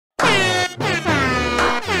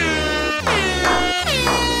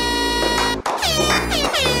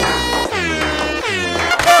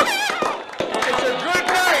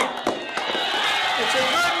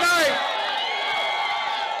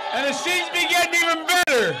getting even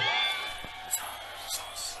better.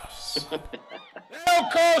 They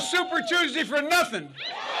don't call Super Tuesday for nothing.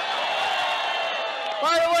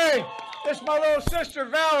 By the way, this is my little sister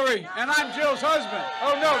Valerie, and I'm Jill's husband.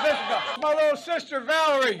 Oh no, this is my little sister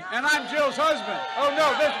Valerie, and I'm Jill's husband. Oh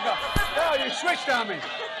no, this is oh, you switched on me.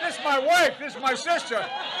 This is my wife, this is my sister.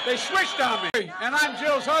 They switched on me, and I'm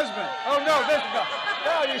Jill's husband. Oh no, this is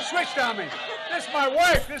oh, you switched on me. This is my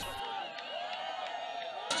wife, this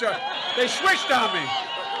they switched on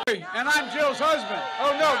me, and I'm Jill's husband.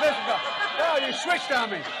 Oh no, this is oh, you switched on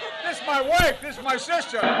me. This is my wife, this is my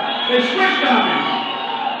sister. They switched on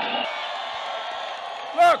me.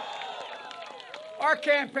 Look, our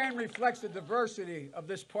campaign reflects the diversity of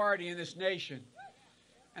this party and this nation.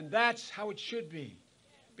 And that's how it should be.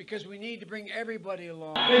 Because we need to bring everybody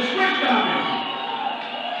along. They switched on me.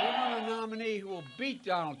 We want a nominee who will beat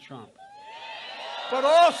Donald Trump. But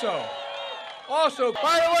also,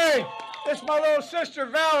 by the way, this is my little sister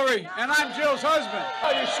Valerie, and I'm Jill's husband.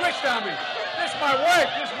 Oh, you switched on me. This is my wife,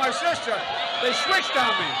 this is my sister. They switched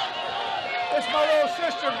on me. This is my little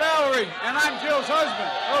sister Valerie, and I'm Jill's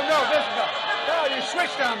husband. Oh no, this is oh, you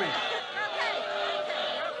switched on me.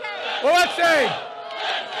 Well, let's say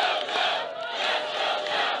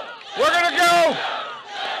we're gonna go.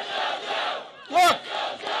 Look,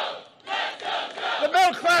 the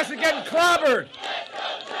middle class is getting clobbered.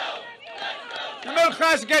 The middle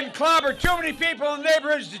class is getting clobbered. Too many people in the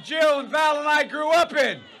neighborhoods that Jill and Val and I grew up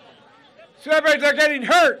in. So they're getting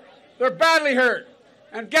hurt. They're badly hurt.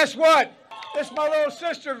 And guess what? This is my little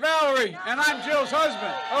sister Valerie, and I'm Jill's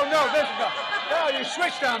husband. Oh no, this is oh, you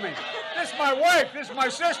switched on me. This is my wife, this is my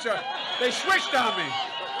sister. They switched on me.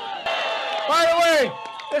 By the way,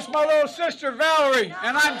 this is my little sister Valerie,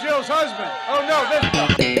 and I'm Jill's husband. Oh no,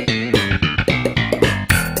 this is